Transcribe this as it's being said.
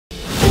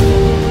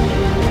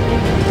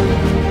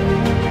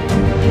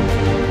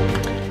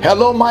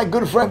Hello, my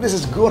good friend. This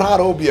is Goodheart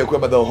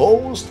Obiekwe, the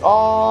host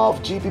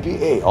of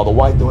G.P.P.A,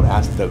 otherwise known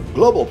as the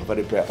Global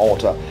Prophetic Prayer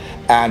Altar,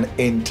 an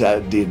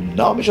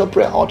interdenominational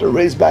prayer altar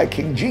raised by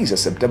King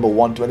Jesus, September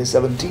 1,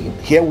 2017.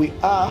 Here we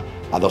are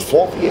at the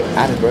 4th year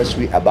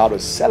anniversary, about to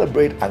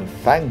celebrate and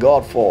thank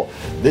God for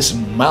this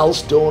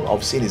milestone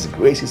of seeing His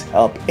grace, His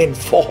help in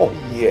 4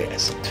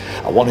 years.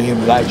 I want to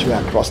invite you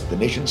across the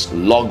nations.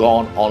 Log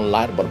on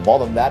online, but more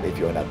than that, if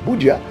you're in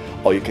Abuja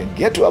or you can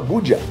get to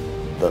Abuja,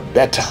 the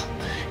better.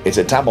 It's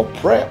a time of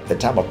prayer, a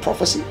time of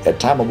prophecy, a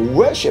time of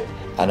worship,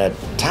 and a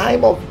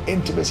time of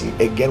intimacy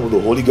again with the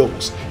Holy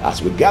Ghost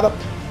as we gather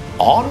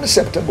on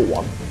September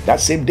 1, that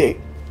same day.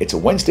 It's a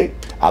Wednesday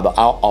at the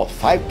hour of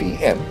 5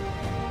 p.m.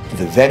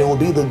 The venue will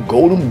be the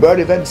Golden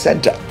Bird Event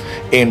Center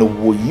in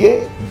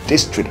Wuye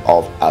district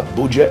of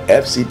Abuja,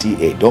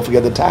 FCTA. Don't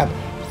forget the time,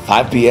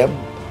 5 p.m.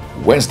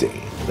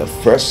 Wednesday, the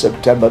 1st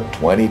September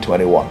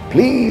 2021.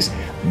 Please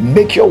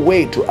make your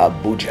way to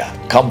Abuja.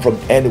 Come from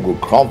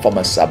Enugu, come from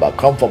Asaba,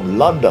 come from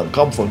London,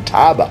 come from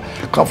Taba,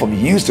 come from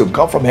Houston,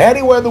 come from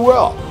anywhere in the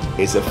world.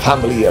 It's a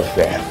family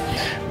affair.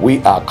 We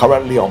are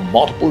currently on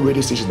multiple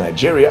radio stations in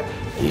Nigeria.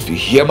 If you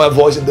hear my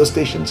voice in those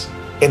stations,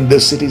 in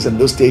those cities and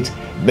those states,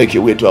 make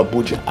your way to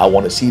Abuja. I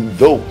want to see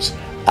those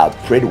I've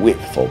prayed with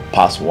for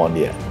past 1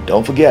 year.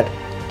 Don't forget,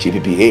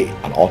 G.P.P.A,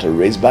 an altar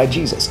raised by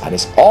Jesus, and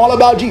it's all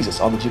about Jesus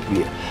on the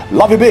G.P.P.A.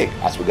 Love you big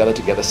as we gather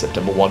together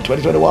September 1,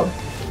 2021.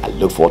 I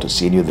look forward to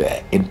seeing you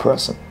there in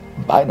person.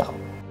 Bye now.